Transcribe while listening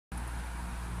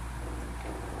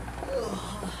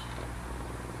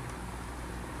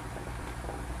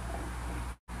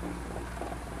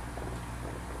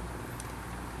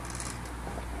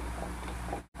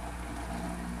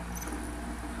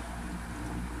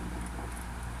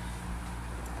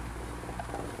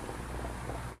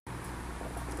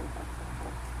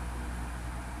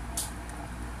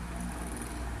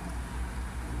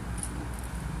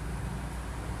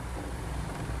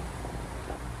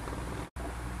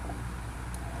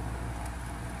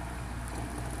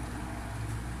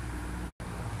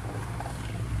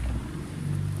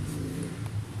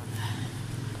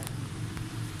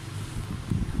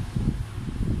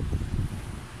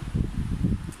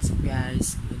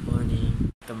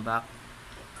welcome back.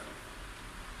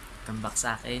 Welcome back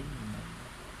sa akin.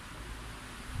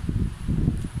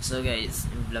 So guys,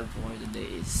 yung vlog po ko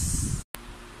today is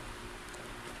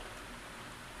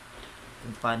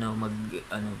kung paano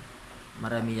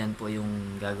marami yan po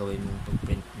yung gagawin mong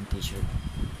pag-print ng t-shirt.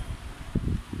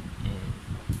 And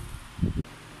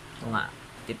ito nga,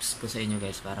 tips ko sa inyo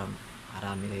guys para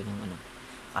marami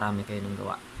kayo ng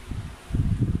gawa.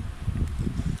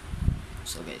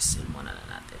 So guys, silmona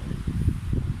na natin.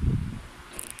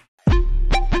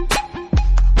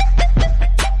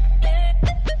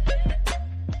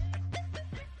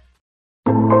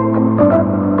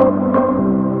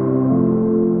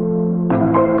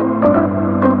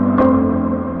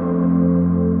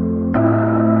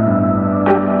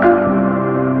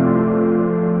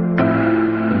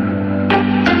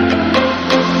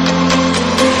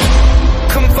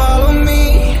 Come follow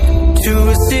me to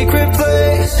a secret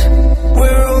place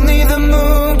where only the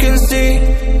moon can see.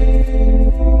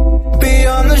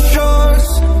 Beyond the shores,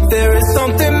 there is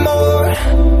something more,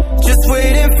 just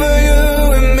waiting for you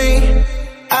and me.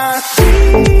 I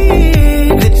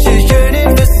see that you're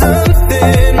yearning for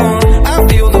something more. I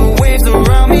feel the waves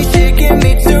around me shaking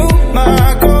me to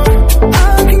my core. I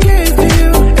can give to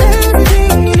you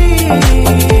everything you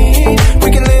need. We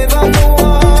can live on the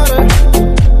water.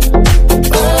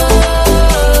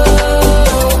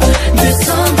 There's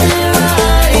something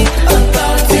right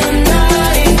about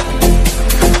tonight.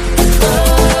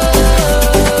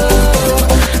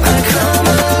 I come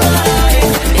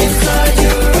alive inside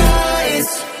your eyes.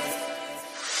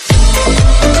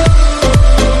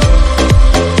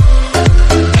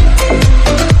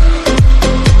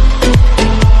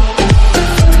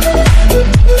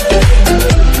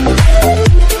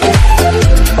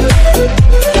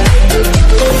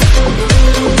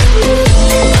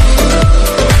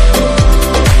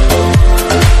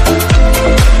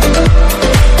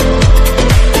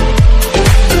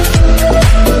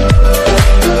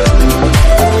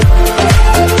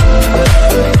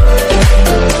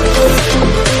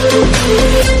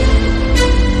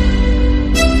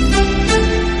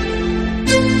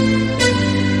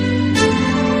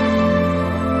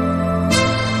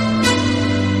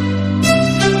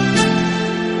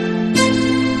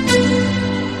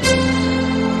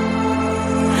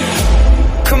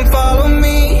 Come follow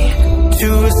me to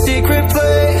a secret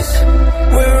place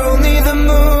where only the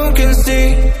moon can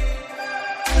see.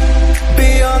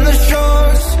 Beyond the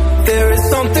shores, there is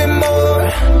something more,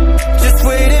 just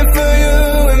waiting for you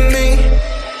and me.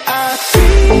 I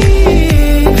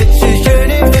see that you're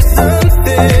yearning for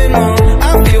something more.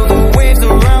 I feel the waves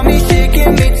around me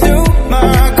shaking me to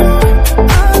my core.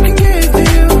 I can give to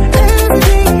you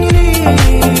everything you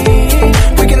need.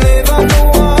 We can live on the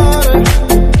water.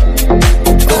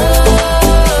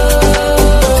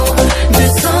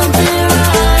 There's something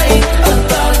right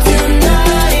about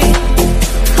tonight.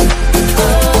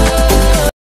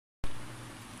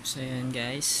 So yan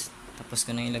guys, tapos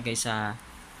ko na ilagay sa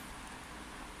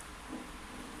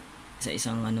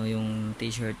isang yung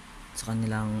t-shirt sa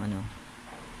kanilang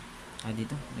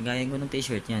dito. Lagayan ko ng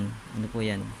t-shirt yan. Ano po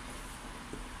yan?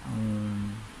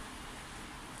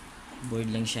 Board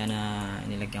lang siya na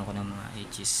nilagyan ko ng mga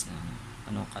edges na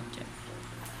panukat dyan.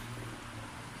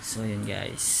 So yun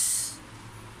guys,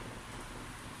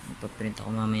 magpaprint ako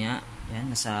mamaya. Yan,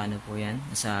 nasa po yan,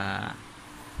 nasa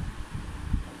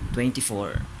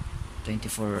 24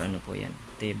 po yan,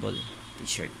 table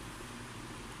t-shirt.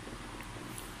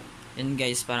 Yan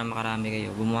guys, para makarami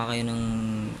kayo, gumawa kayo ng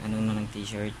ng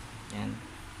t-shirt. Yan,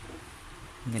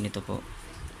 ganito po.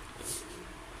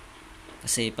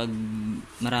 Kasi pag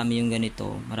marami yung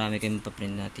ganito, marami kayong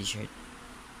magpaprint na t-shirt,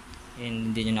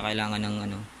 and hindi nyo na kailangan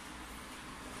ng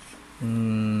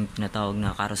tinatawag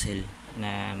na carousel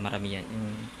na marami yan, yung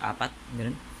 4,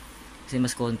 gano'n. Kasi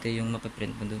mas konti yung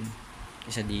mapaprint mo dun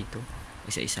isa dito,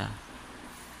 isa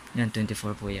yan.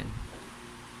 24 po yan.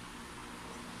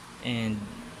 And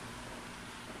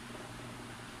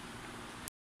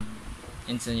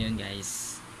so yun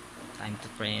guys, time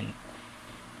to print.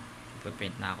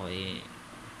 Print na ako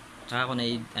tsaka ako na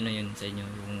yun sa inyo,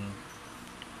 yung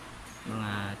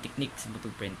mga techniques sa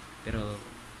pag-print, pero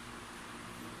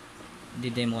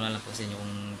di-demo ko lang po sa inyo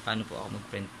kung paano po ako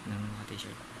mag-print ng mga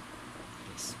t-shirt.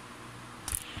 Yes.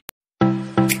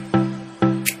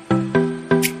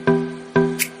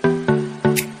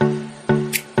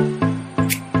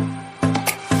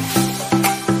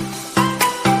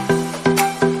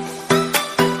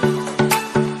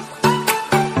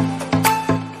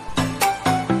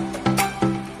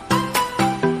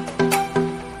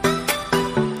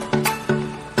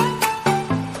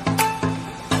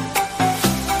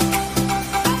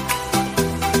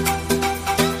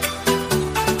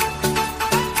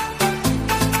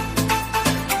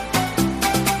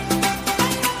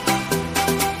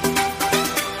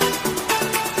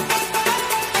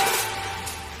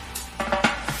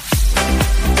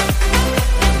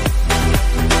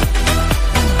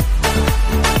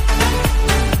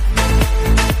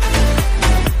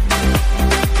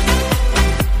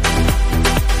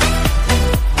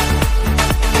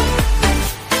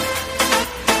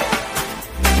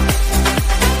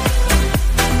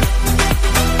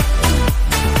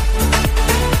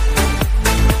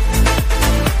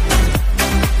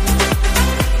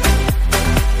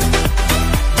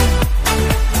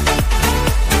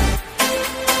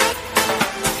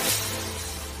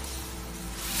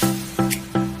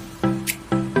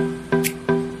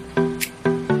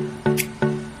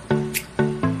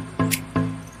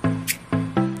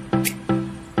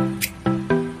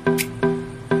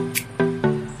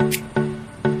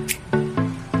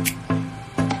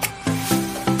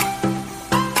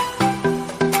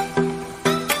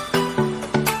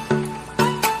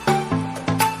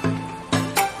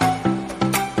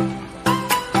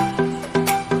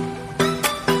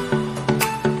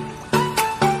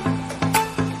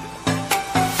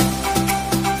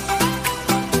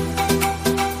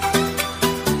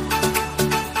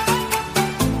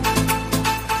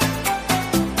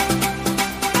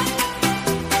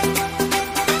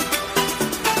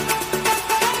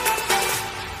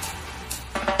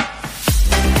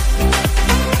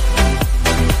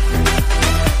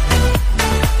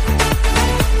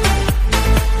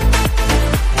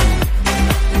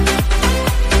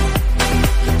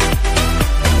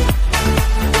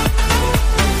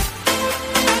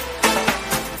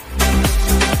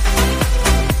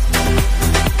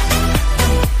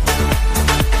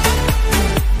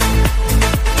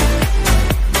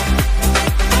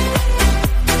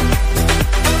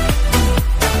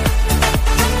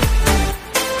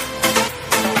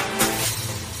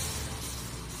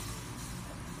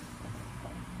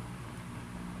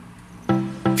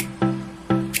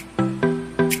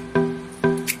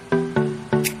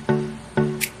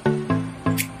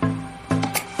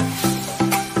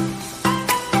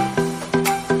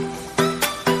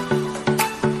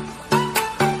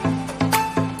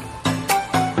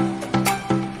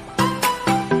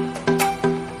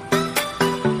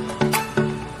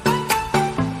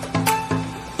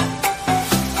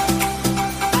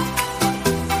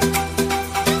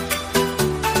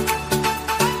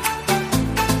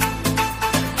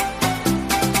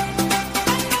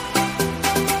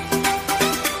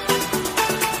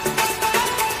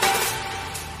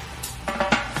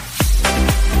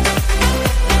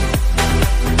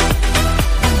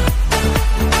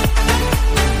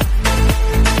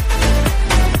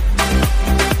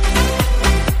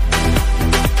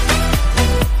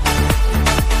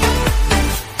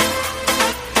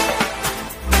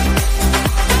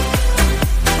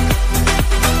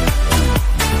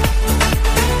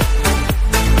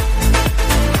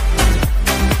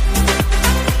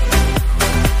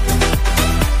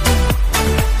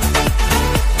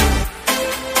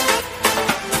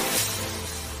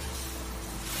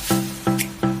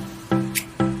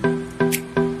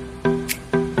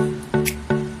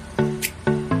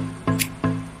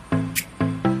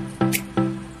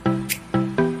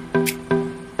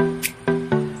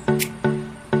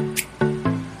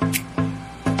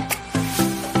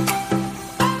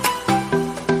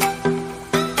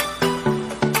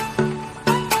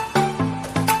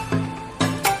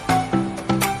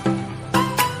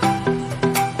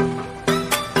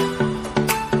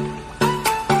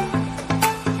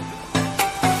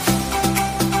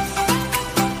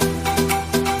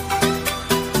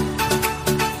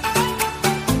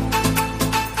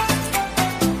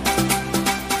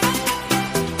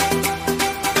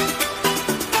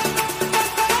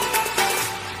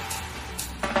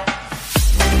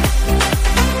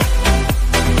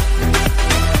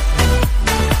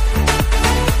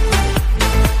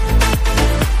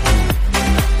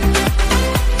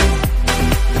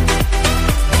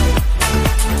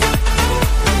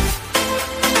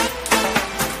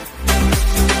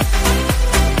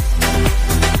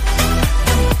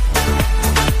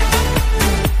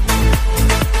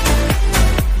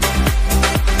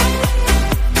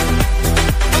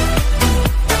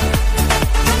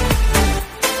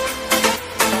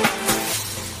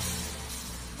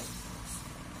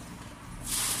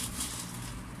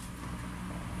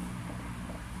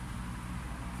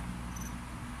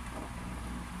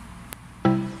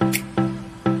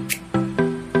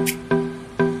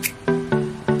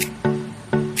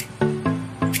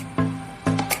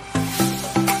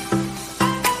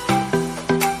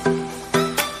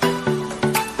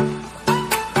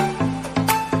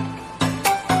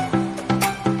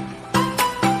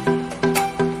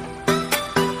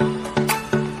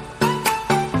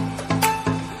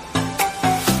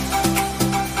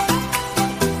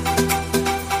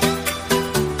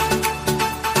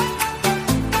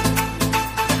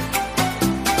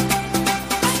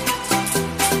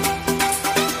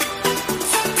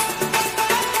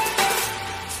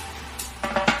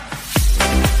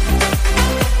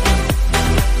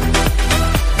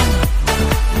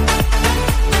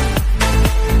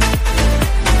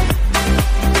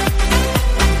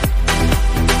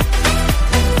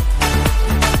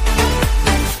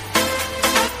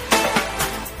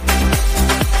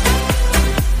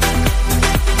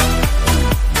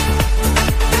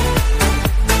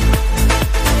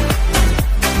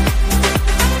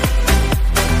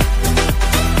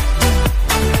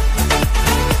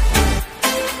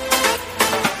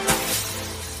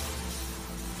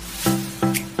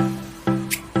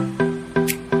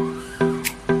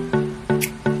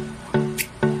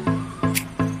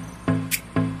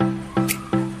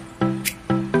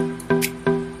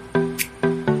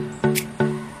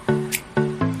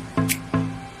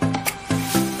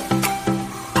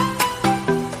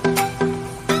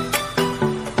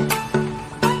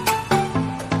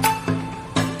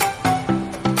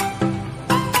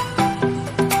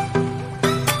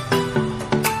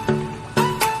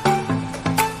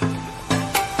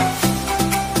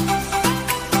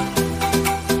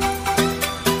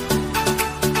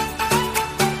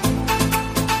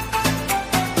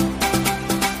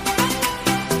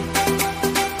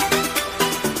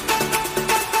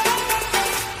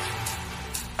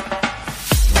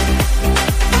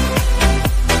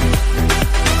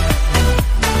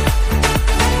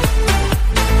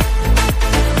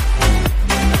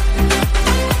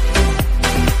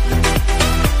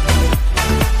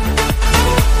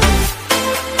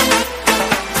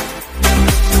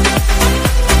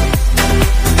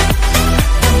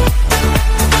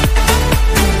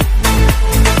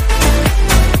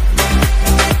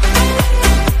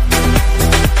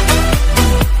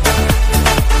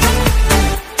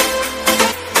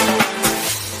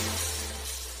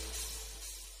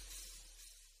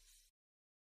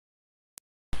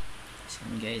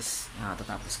 guys,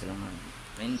 tatapos ko lang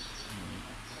mag-print.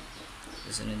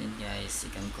 Susunod din guys,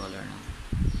 second color na.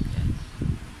 Yan.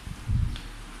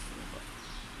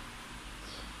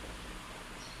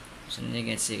 Susunod din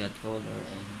guys, second color.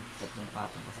 And tatlong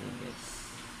patong kasi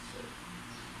guys. So,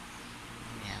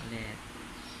 yan ulit.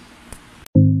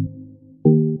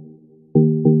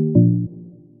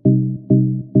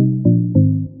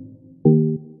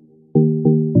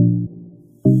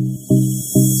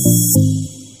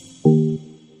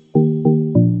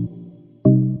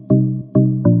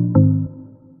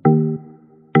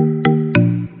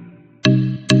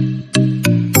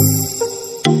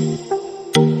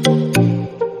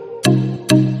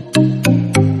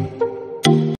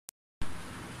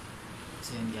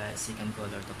 So yun guys, second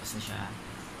color, tapos na siya.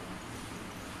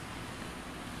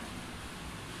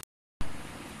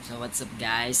 So what's up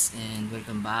guys, and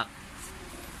welcome back.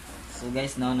 So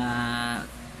guys, now na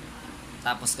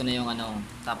tapos ko na yung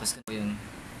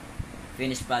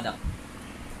finished product.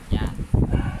 Yan.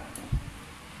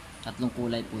 Tatlong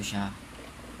kulay po siya.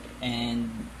 And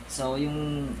so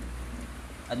yung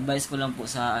advice ko lang po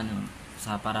sa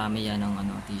sa parami yan ng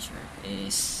t-shirt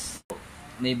is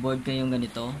may board kayong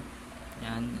ganito.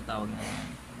 Yan, tawag na yan.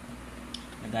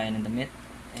 Lagayan ng damit.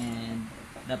 And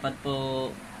dapat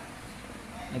po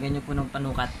lagyan nyo po ng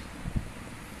panukat.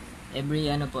 Every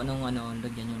lagyan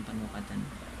nyo ng panukatan.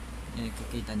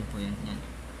 Kikita nyo po yan. Yan.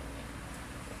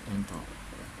 Yan po.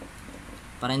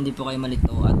 Para hindi po kayo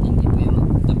malito at hindi po yung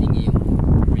magtabingi yung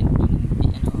print po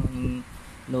ng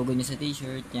logo nyo sa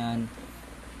t-shirt. Yan.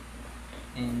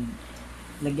 And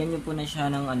lagyan nyo po na siya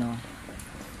ng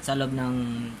sa loob ng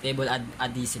table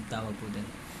adhesive, tawag po din.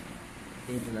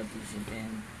 Table adhesive.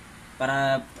 And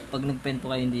para pag nag-pen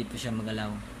po kayo, hindi po siya magalaw.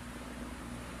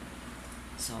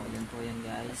 So, yan po yan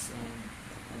guys. And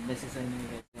advice sa inyo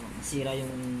guys, masira yung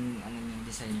yung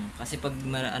design nyo. Kasi pag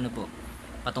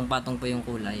patong-patong po yung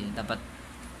kulay, dapat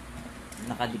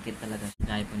nakadikit talaga.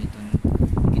 Gaya po nito.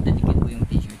 Dikit po yung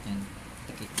t-shirt yan.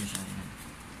 Dikit po siya. Yan.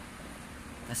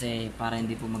 Kasi para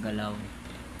hindi po magalaw.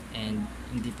 And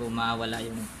hindi po mawala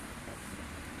yung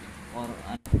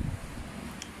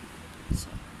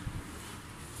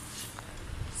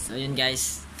so yun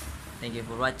guys, thank you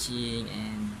for watching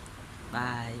and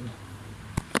bye.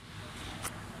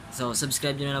 So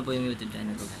subscribe nyo na lang po yung YouTube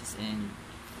channel ko guys, and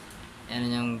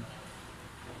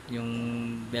yung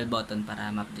bell button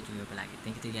para ma-update ko palagi.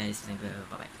 Thank you guys, thank you,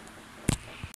 bye bye.